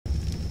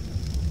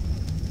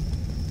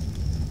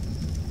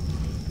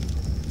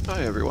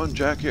Hi everyone,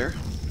 Jack here.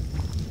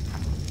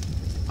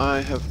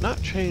 I have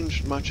not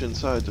changed much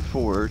inside the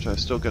forge. I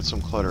still got some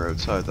clutter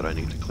outside that I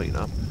need to clean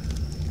up.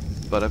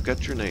 But I've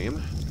got your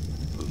name,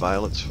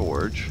 Violet's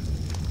Forge.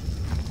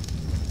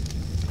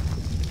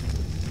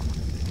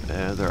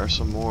 And there are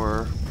some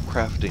more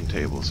crafting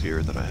tables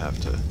here that I have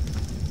to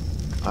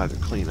either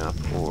clean up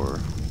or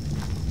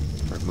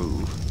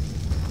remove.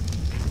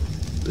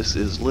 This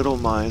is Little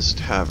Mai's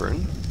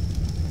Tavern.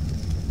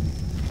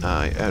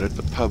 I added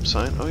the pub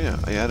sign. Oh yeah,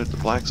 I added the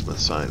blacksmith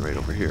sign right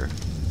over here.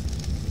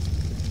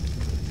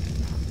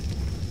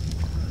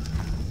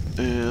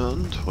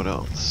 And what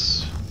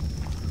else?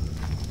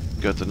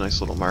 Got the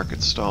nice little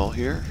market stall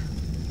here.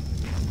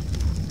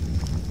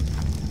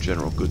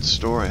 General goods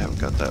store, I haven't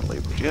got that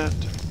labeled yet.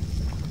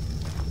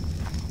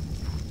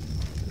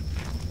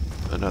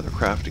 Another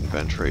crafting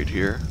bench right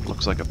here.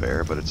 Looks like a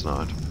bear, but it's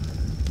not.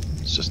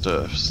 It's just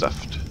a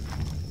stuffed.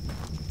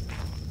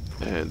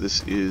 And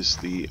this is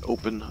the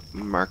open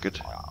market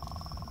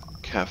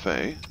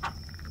cafe.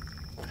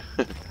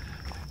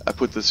 I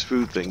put this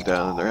food thing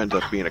down and there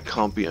ended up being a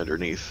compy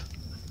underneath.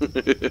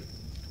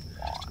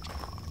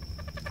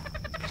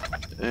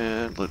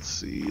 And let's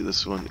see,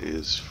 this one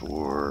is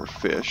for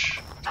fish.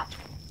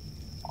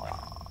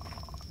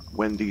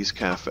 Wendy's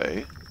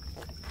Cafe.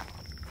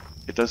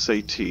 It does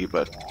say tea,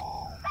 but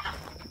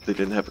they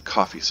didn't have a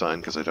coffee sign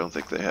because I don't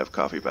think they have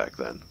coffee back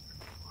then.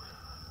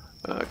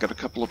 Got a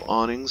couple of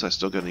awnings. I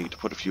still gonna need to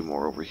put a few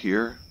more over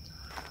here.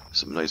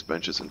 Some nice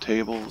benches and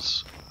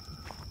tables.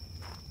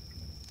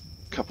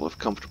 A couple of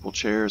comfortable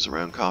chairs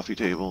around coffee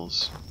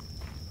tables.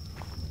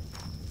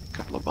 A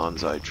couple of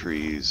bonsai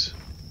trees.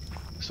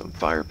 Some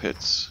fire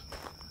pits.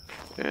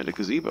 And a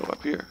gazebo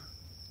up here.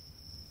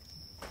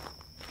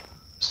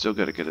 Still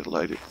gotta get it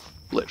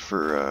lit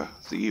for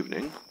the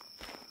evening.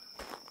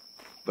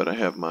 But I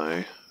have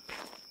my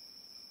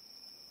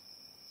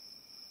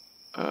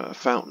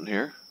fountain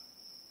here.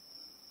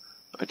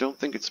 I don't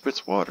think it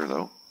spits water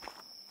though.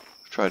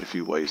 I've tried a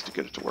few ways to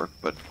get it to work,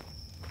 but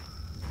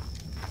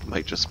it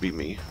might just be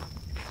me.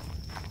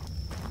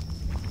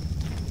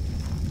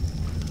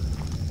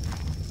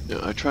 Now,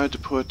 I tried to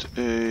put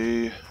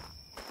a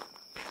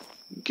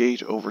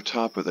gate over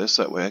top of this,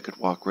 that way I could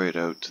walk right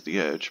out to the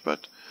edge,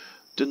 but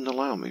didn't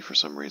allow me for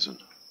some reason.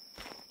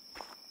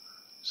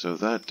 So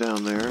that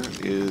down there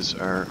is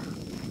our,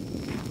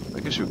 I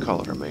guess you would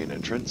call it our main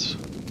entrance.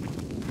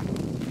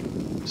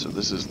 So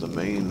this is the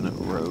main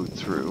road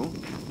through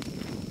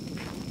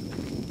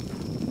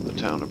the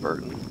town of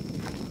Burton.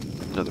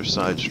 Another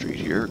side street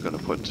here. Gonna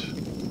put,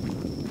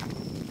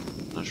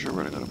 not sure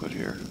what I'm gonna put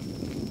here.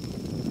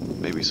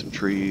 Maybe some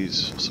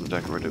trees, some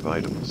decorative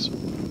items.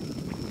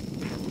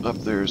 Up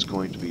there is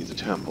going to be the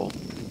temple.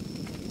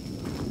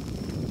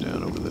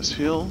 Down over this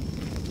hill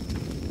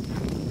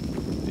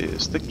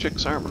is Thick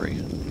Chick's Armory.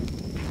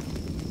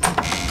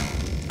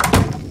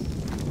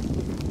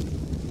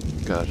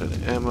 Got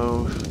an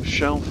ammo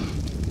shelf,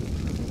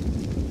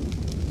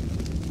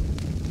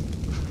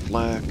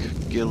 flak,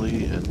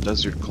 ghillie, and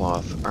desert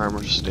cloth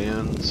armor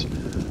stands,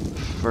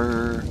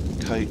 fur,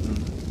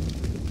 chitin,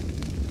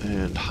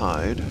 and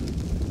hide,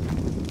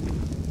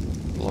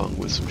 along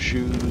with some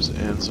shoes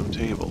and some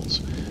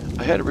tables.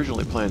 I had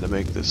originally planned to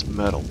make this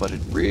metal, but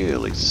it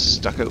really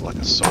stuck out like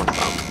a sore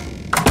thumb.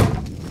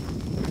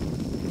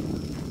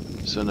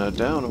 So now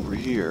down over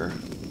here,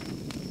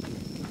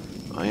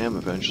 I am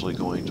eventually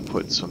going to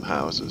put some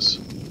houses.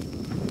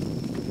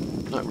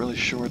 Not really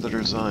sure the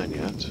design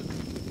yet.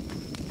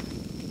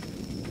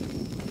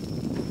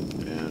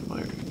 And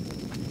I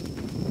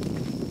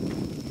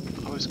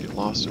always get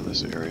lost in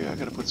this area. I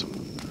gotta put some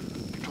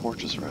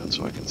torches around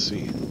so I can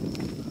see.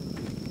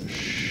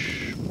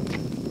 Shh.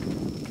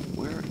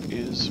 Where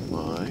is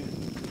my...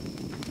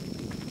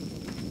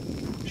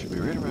 Should be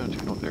right around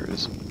here. Oh, there it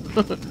is.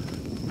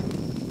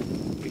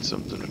 Need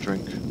something to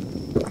drink.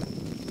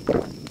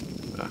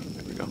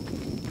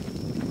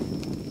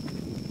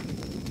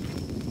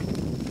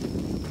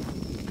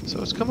 So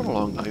it's coming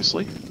along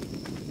nicely.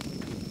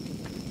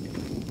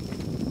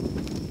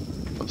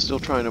 I'm still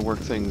trying to work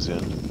things in.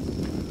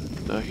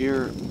 Now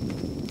here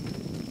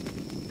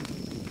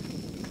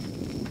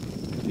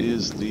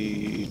is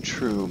the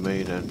true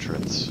main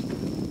entrance,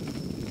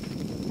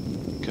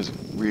 because it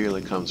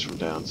really comes from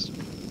down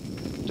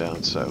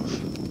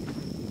south.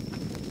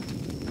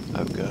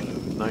 I've got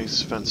a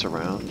nice fence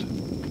around.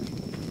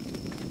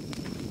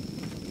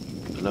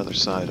 Another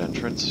side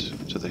entrance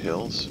to the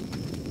hills.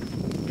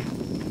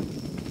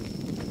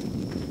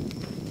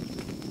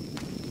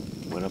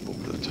 Went up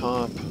over the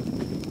top.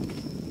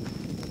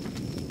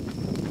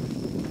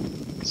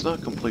 It's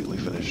not completely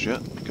finished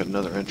yet. Got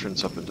another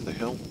entrance up into the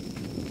hill.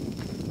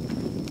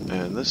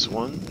 And this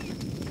one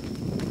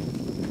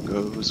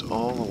goes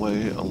all the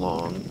way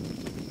along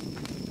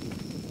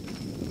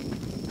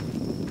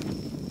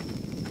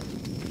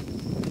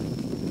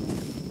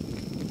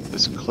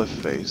this cliff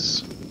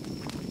face.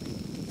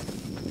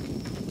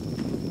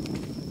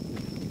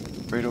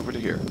 Right over to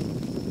here.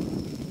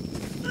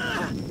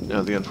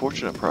 Now the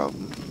unfortunate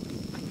problem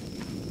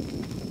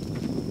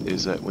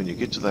is that when you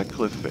get to that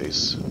cliff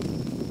face,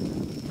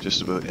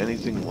 Just about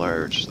anything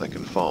large that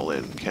can fall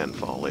in.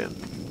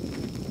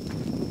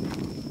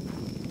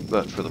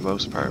 But for the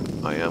most part,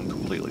 I am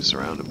completely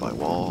surrounded by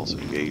walls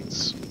and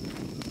gates.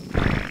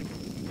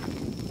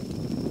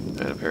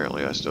 And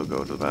apparently I still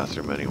go to the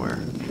bathroom anywhere.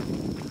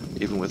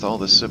 Even with all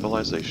this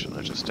civilization,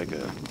 I just take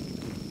a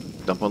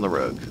dump on the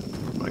rug,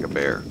 like a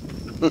bear.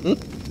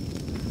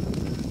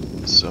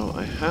 So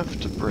I have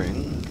to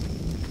bring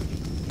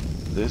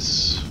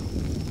this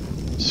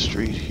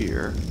street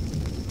here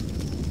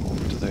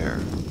over to there.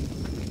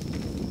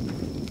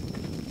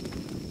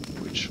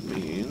 Which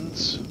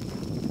means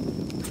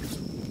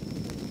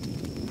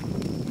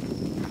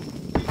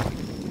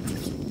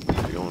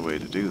the only way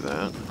to do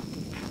that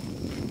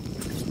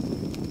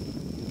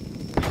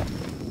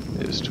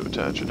is to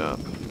attach it up.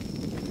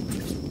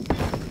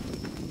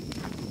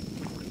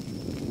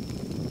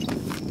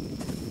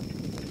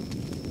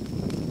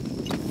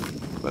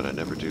 But I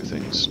never do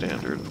things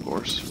standard, of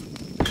course.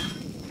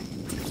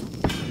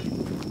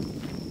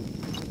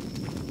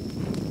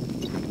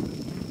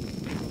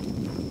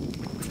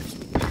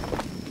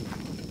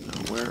 Now,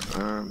 where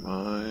are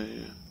my...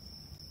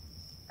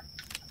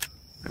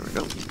 There we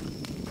go.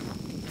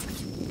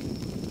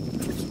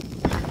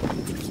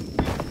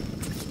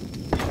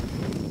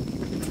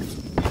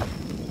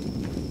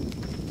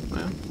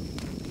 Well.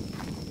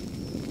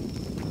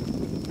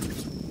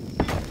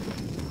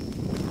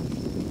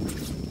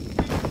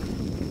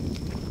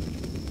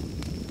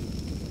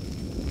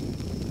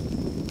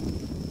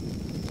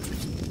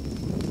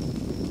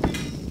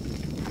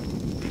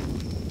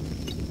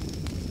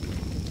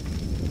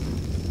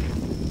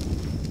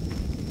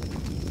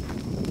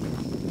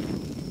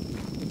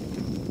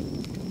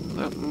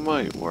 That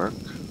might work.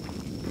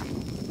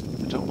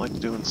 I don't like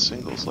doing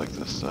singles like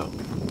this, though.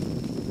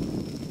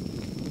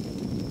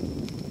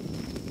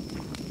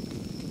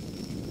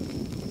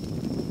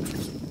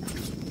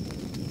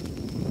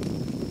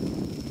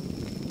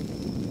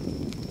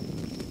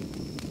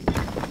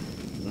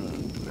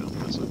 Well,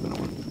 that's not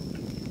gonna work.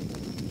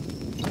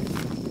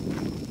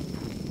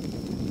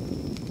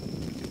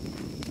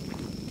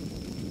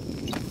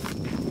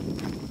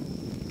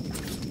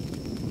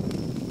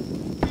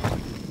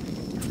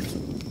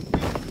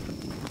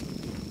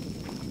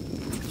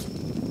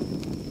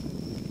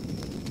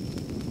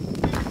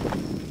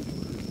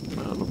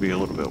 Be a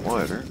little bit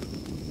wider.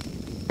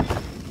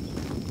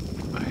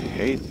 I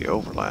hate the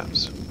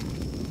overlaps.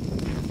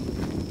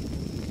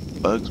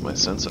 Bugs my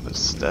sense of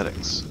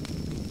aesthetics.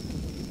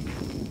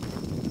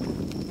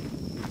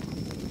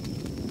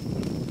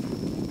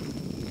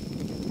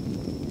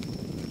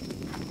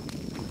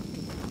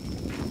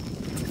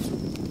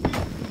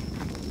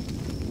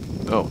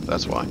 Oh,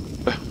 that's why.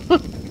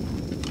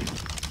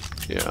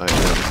 Yeah, I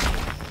know.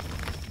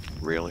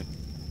 Really?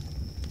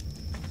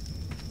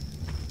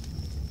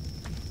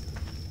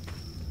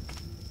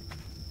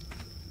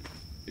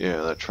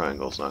 Yeah, that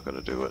triangle's not going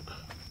to do it.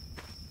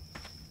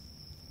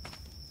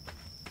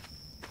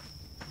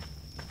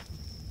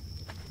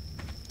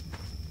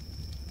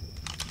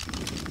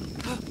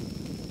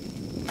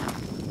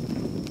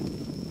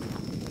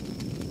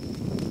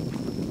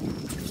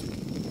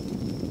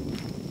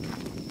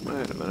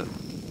 Wait a minute.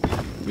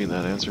 You mean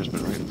that answer's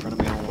been right in front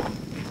of me all along?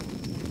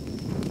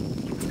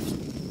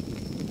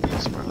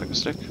 Smart like a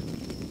stick.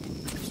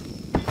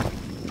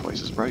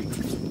 Twice as bright.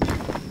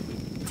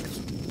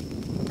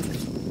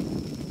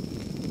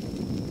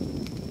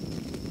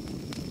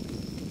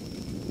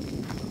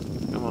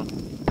 Come on.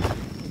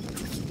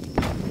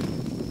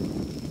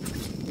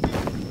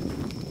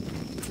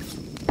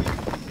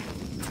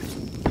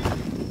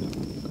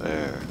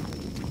 There.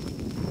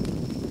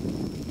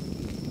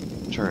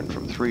 Turn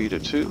from 3 to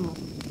 2.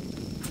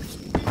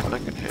 I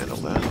can handle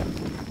that.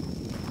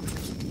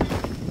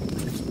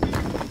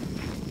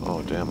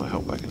 Oh damn, I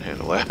hope I can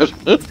handle that.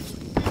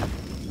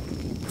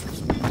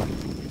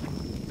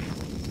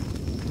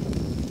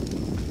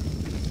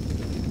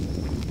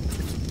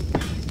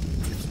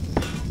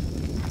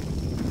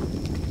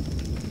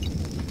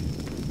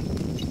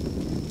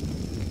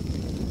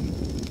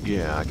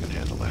 Yeah, I can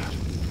handle that.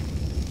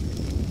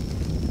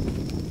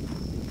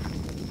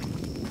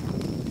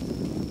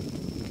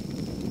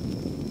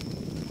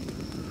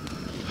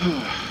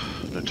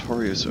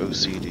 Notorious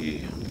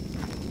OCD.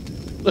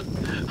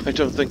 I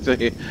don't think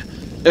they...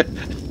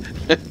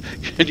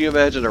 Can you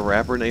imagine a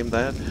rapper named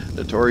that?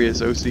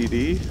 Notorious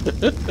OCD?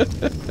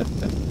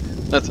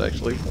 That's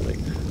actually funny.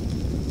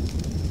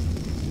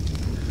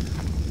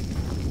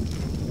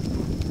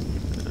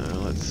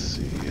 Let's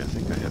see. I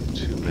think I have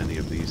too many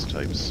of these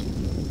types of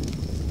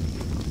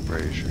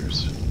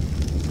braziers.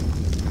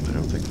 I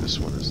don't think this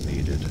one is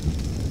needed.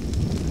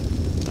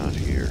 Not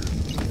here.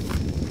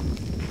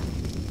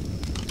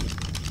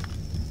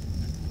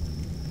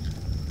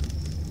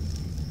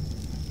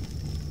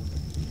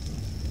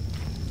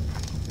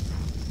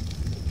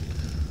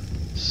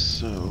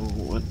 So,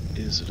 what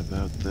is it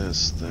about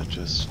this that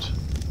just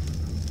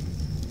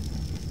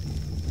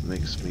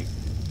makes me...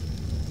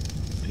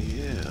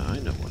 Yeah, I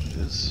know what it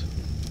is.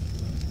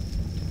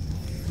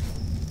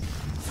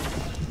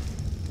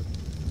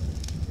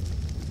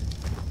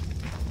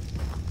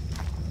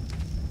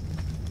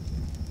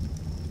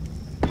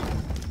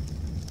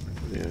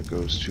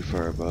 goes too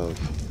far above.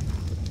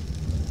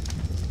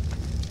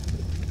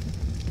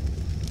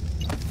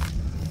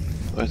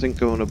 I think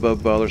going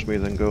above bothers me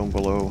than going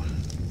below.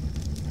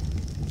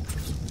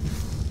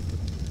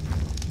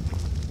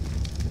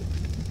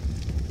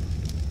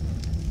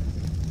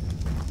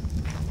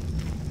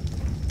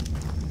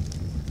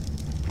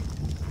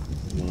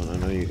 Come on, I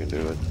know you can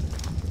do it.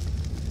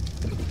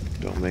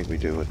 Don't make me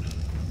do it.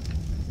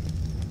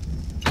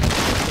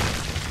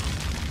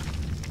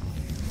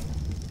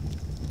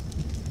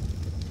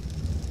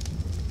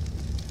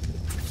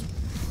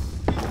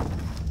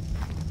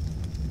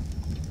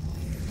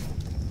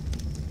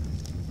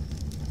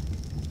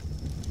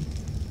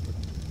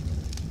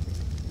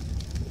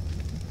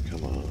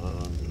 Come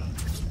on.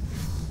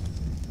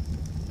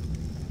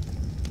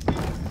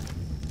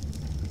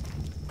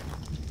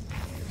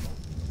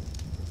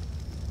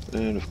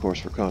 And of course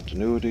for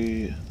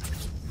continuity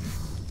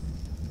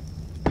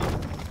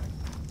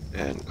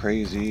and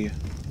crazy,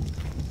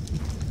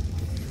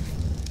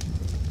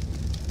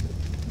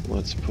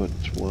 let's put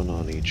one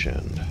on each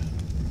end.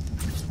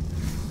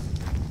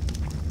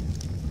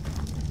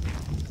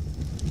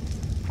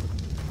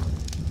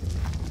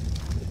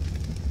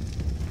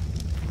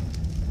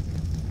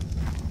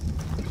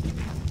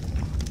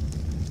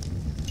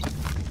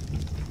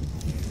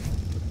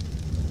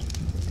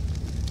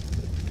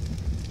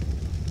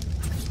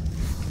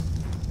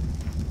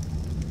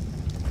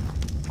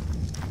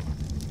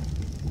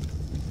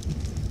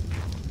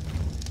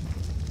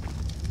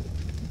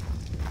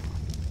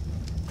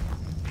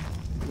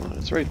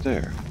 It's right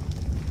there.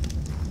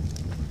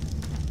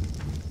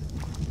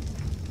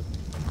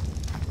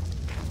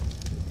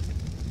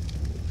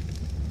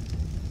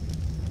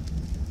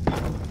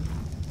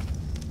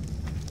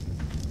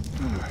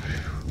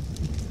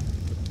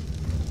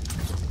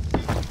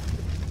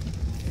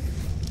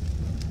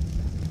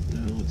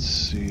 Now let's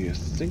see, I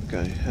think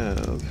I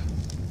have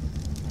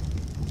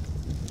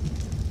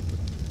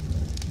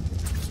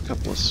a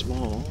couple of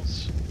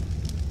smalls.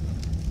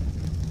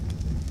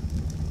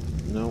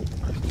 Nope.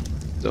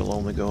 They'll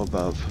only go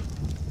above.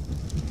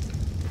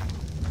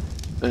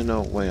 And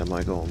no way am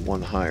I going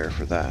one higher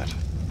for that.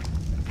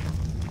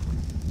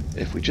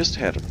 If we just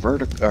had a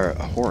vertical or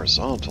a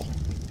horizontal.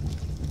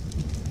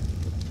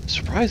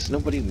 Surprised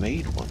nobody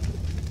made one.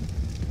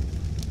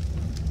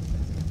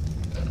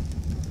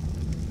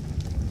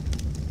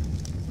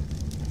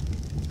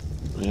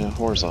 Yeah,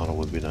 horizontal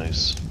would be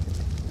nice.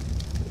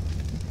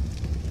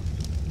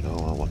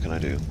 Oh well, what can I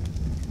do?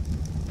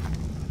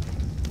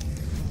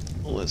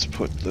 Let's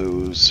put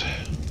those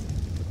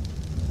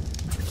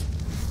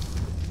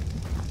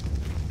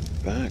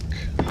back.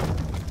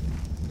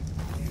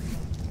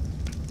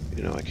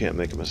 You know, I can't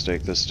make a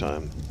mistake this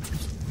time.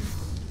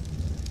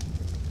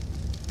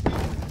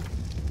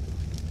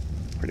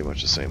 Pretty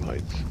much the same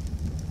height.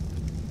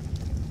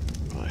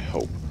 I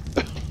hope.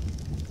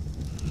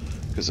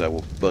 Because that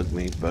will bug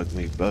me, bug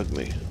me, bug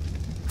me.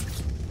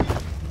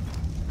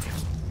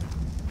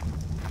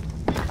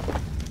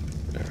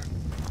 There.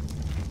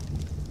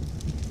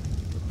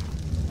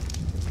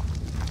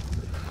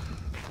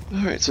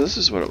 Alright, so this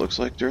is what it looks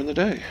like during the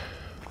day.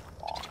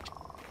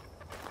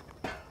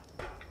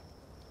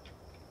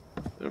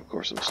 And of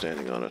course I'm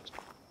standing on a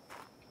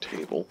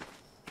table.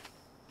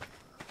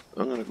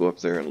 I'm going to go up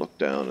there and look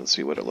down and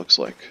see what it looks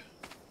like.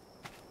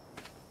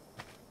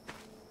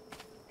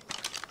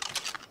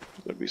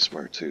 That'd be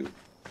smart too.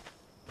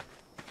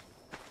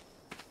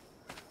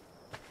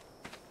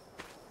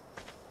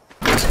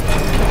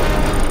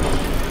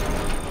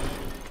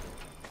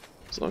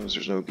 As long as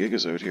there's no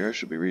gigas out here, I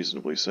should be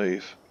reasonably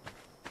safe.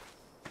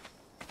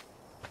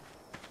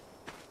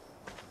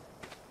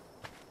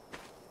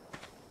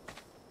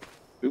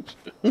 Oops.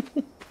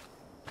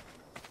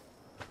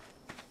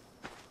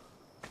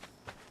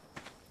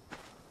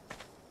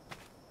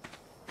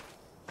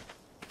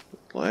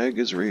 Lag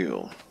is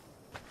real.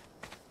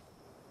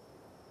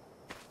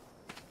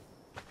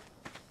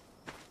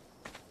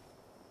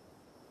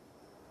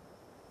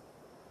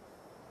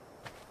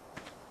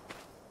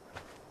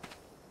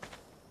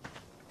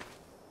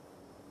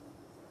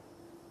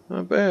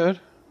 Not bad.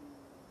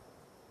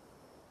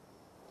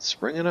 It's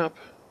springing up.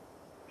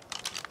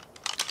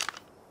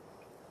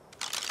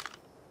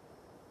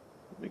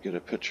 Let me get a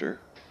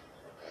picture.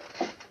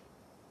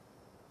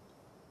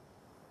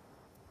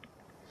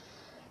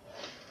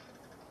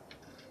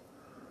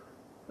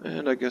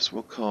 And I guess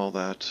we'll call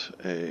that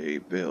a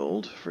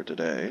build for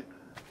today.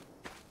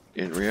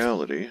 In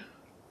reality,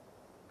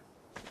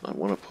 I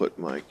want to put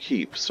my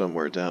keep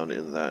somewhere down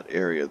in that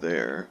area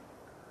there,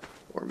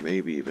 or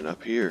maybe even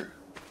up here.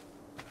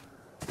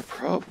 The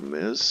problem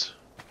is,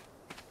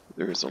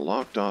 there is a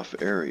locked off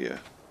area.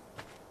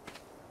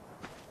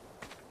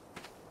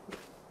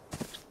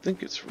 I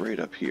think it's right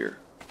up here.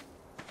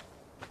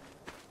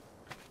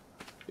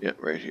 Yeah,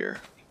 right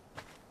here.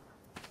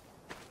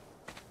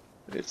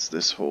 It's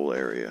this whole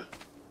area.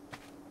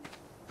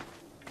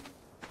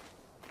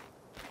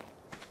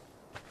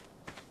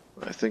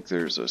 I think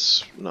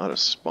there's not a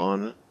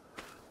spawn,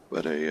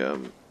 but a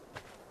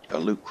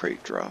loot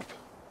crate drop.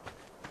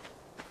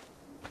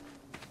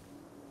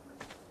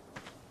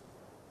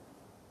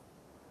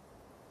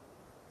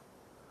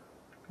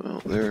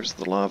 Well, there's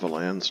the lava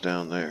lands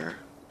down there.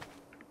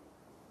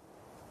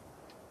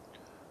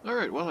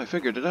 Alright, well, I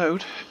figured it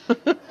out.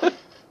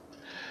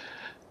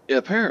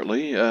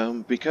 Apparently,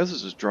 because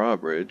it's a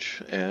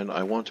drawbridge, and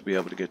I want to be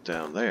able to get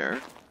down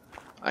there,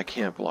 I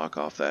can't block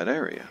off that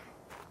area.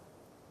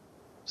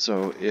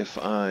 So if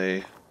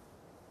I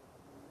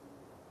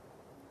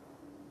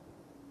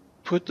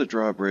put the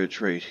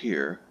drawbridge right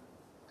here,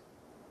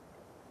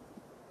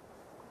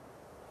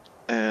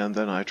 and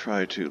then I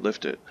try to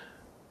lift it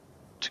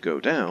to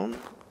go down,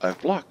 I've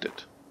blocked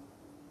it.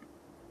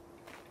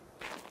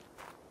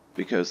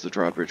 Because the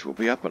drawbridge will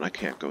be up and I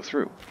can't go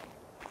through.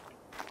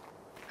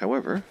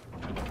 However,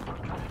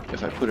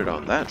 if I put it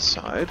on that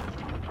side,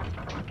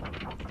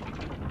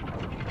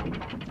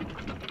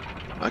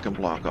 I can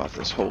block off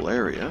this whole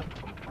area.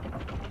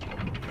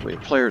 I mean,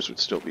 players would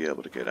still be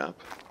able to get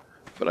up,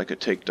 but I could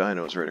take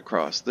dinos right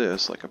across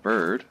this like a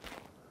bird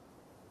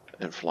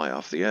and fly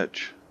off the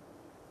edge,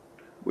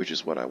 which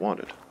is what I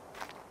wanted.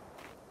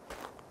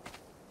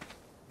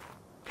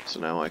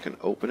 So now I can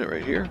open it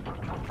right here,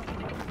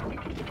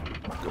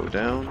 go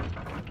down,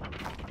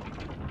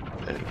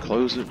 and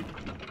close it.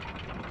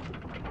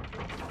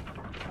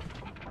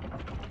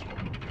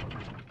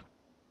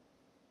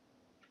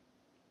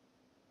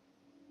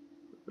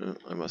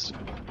 I must...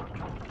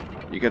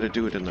 You gotta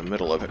do it in the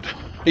middle of it.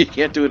 You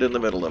can't do it in the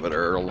middle of it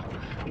or it'll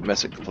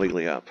mess it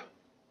completely up.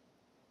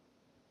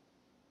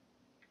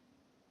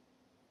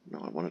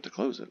 No, I wanted to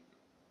close it.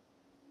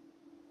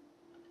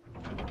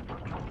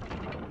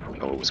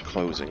 Oh, it was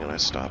closing and I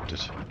stopped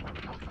it.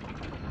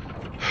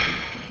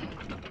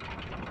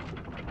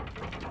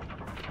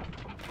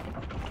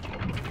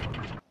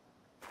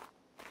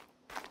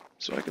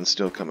 So I can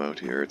still come out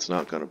here. It's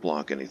not going to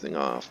block anything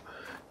off,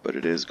 but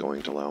it is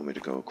going to allow me to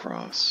go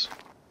across.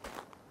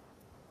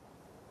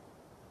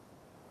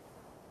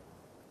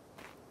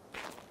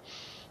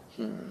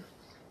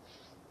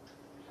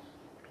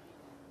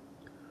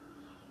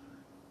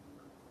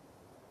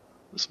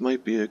 This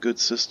might be a good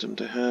system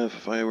to have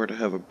if I were to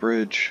have a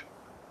bridge.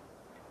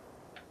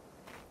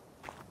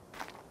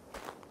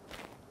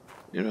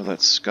 You know, that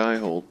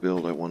skyhole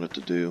build I wanted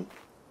to do.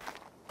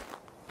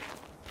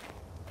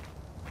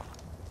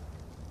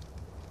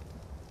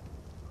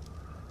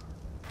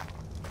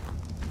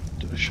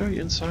 Did I show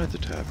you inside the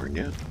tavern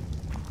yet?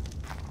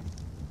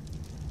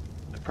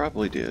 I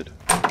probably did.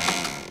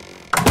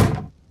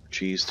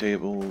 Cheese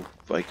table,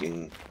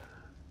 Viking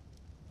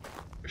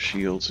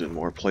shields in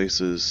more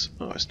places.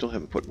 Oh, I still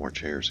haven't put more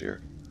chairs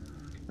here.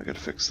 I gotta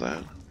fix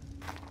that.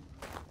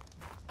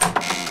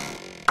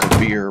 The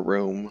beer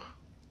room.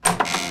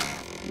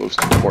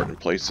 Most important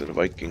place in a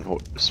Viking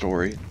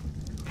story.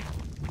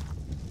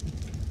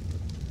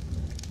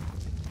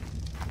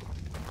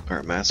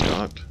 Our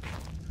mascot.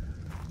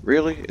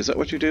 Really? Is that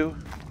what you do?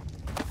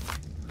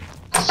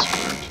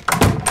 Smart.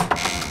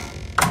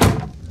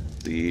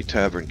 The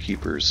tavern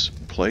keeper's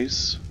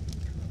place.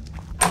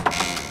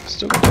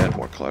 Still gonna add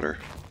more clutter.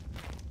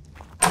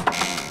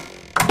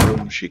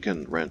 Room she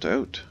can rent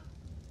out.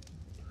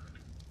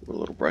 A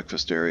little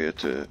breakfast area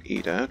to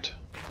eat at.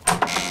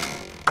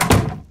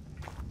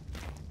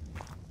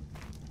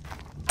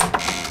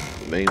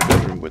 The main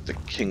bedroom with the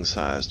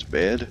king-sized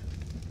bed.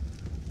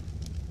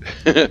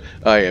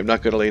 I am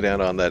not going to lay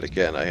down on that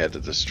again. I had to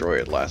destroy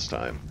it last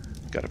time.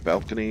 Got a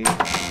balcony.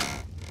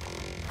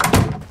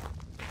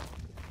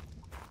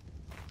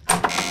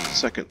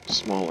 Second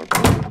smaller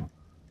room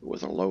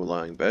with a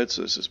low-lying bed,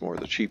 so this is more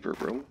the cheaper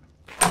room.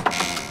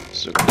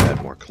 Still going to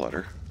add more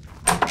clutter.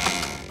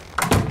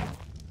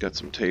 Got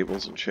some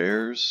tables and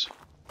chairs.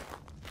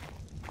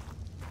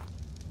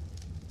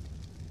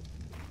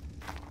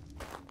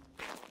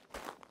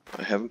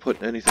 I haven't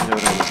put anything out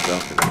on this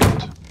balcony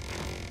yet,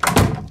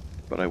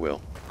 but I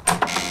will.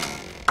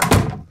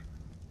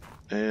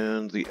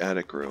 And the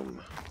attic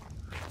room.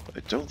 I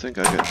don't think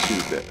I got two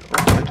beds.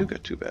 Oh, I do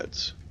got two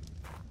beds.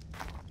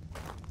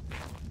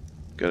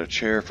 Got a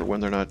chair for when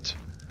they're not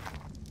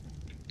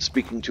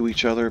speaking to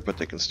each other, but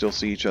they can still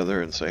see each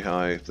other and say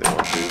hi if they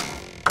want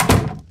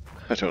to.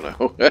 I don't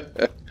know.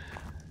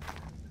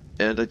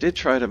 And I did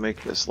try to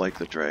make this like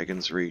the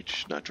Dragon's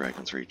Reach, not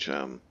Dragon's Reach,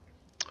 oh,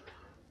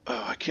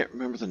 I can't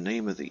remember the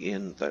name of the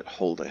inn that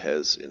Hulda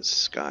has in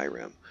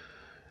Skyrim.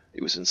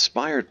 It was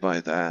inspired by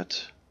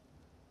that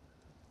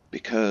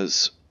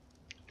because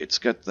it's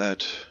got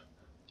that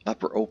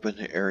upper open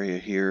area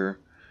here.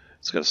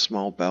 It's got a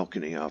small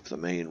balcony off the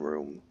main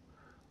room,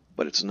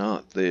 but it's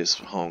not this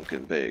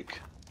honkin' big.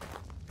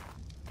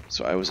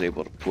 So I was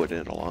able to put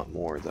in a lot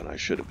more than I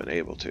should have been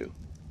able to.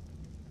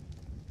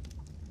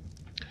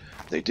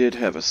 They did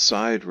have a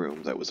side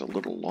room that was a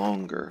little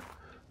longer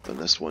than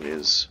this one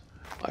is.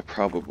 I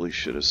probably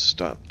should have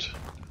stopped,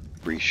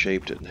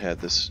 reshaped it, and had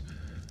this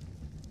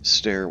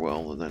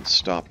stairwell and then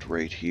stopped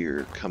right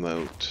here, come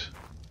out,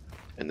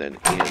 and then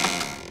in,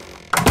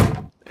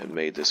 and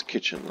made this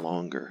kitchen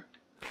longer.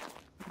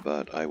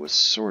 But I was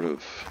sort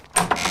of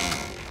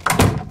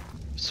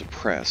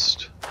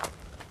suppressed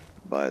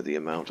by the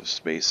amount of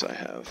space I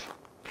have.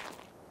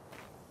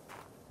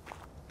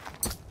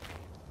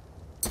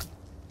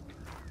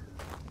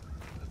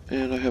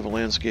 And I have a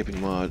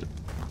landscaping mod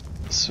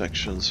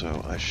section,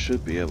 so I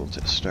should be able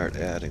to start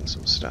adding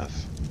some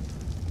stuff.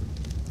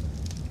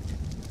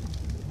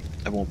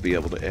 I won't be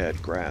able to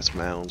add grass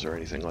mounds or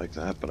anything like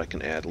that, but I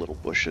can add little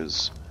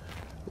bushes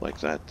like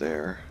that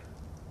there.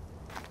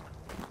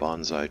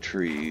 Bonsai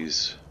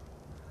trees.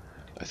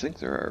 I think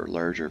there are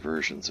larger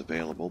versions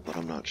available, but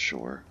I'm not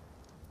sure.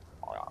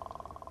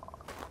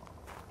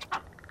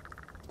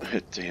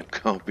 Damn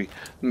compy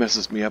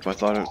messes me up. I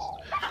thought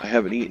I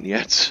haven't eaten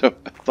yet, so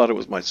I thought it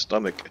was my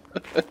stomach.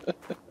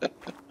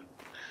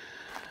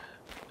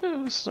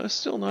 It's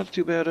still not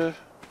too bad.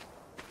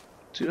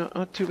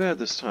 Not too bad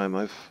this time.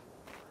 I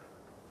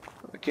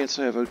can't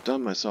say I've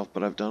outdone myself,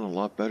 but I've done a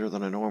lot better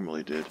than I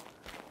normally did.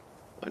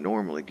 I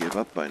normally give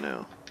up by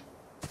now.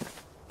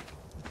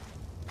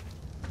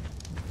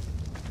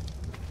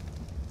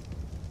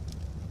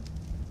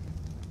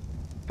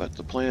 But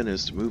the plan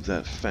is to move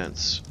that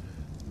fence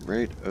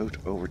right out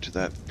over to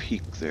that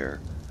peak there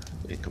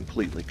and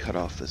completely cut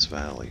off this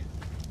valley.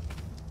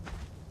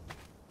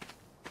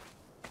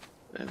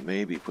 And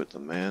maybe put the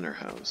manor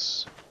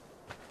house,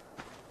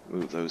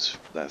 move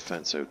that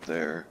fence out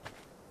there,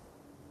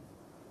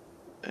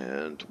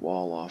 and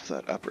wall off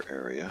that upper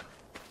area,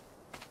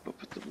 but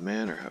put the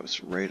manor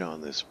house right on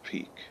this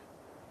peak.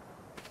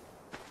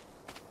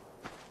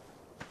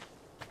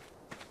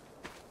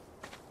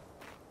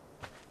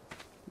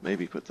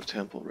 Maybe put the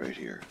temple right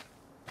here.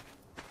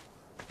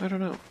 I don't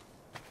know.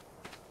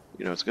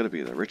 You know, it's got to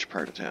be the rich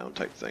part of town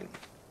type thing.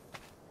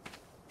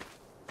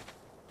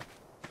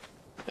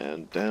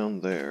 And down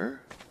there,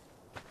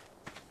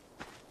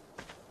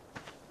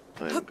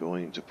 I'm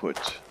going to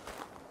put...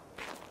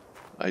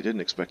 I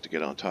didn't expect to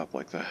get on top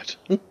like that.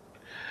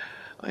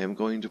 I am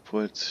going to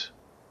put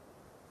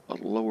a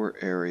lower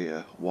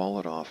area, wall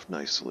it off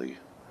nicely,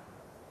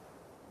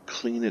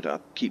 clean it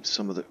up, keep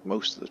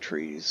most of the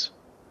trees,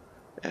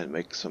 and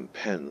make some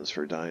pens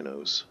for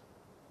dinos.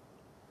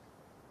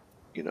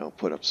 You know,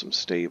 put up some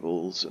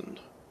stables and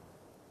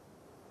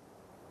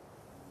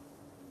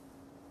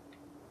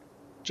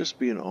just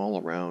be an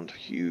all-around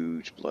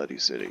huge bloody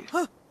city.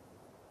 Huh.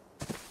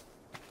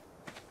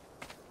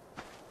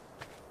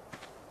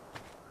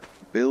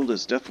 Build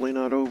is definitely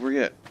not over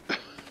yet.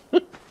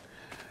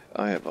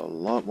 I have a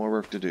lot more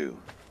work to do.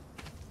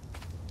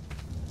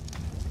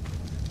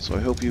 So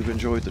I hope you've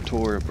enjoyed the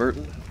tour of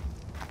Burton.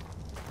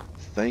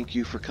 Thank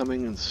you for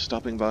coming and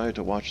stopping by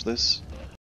to watch this.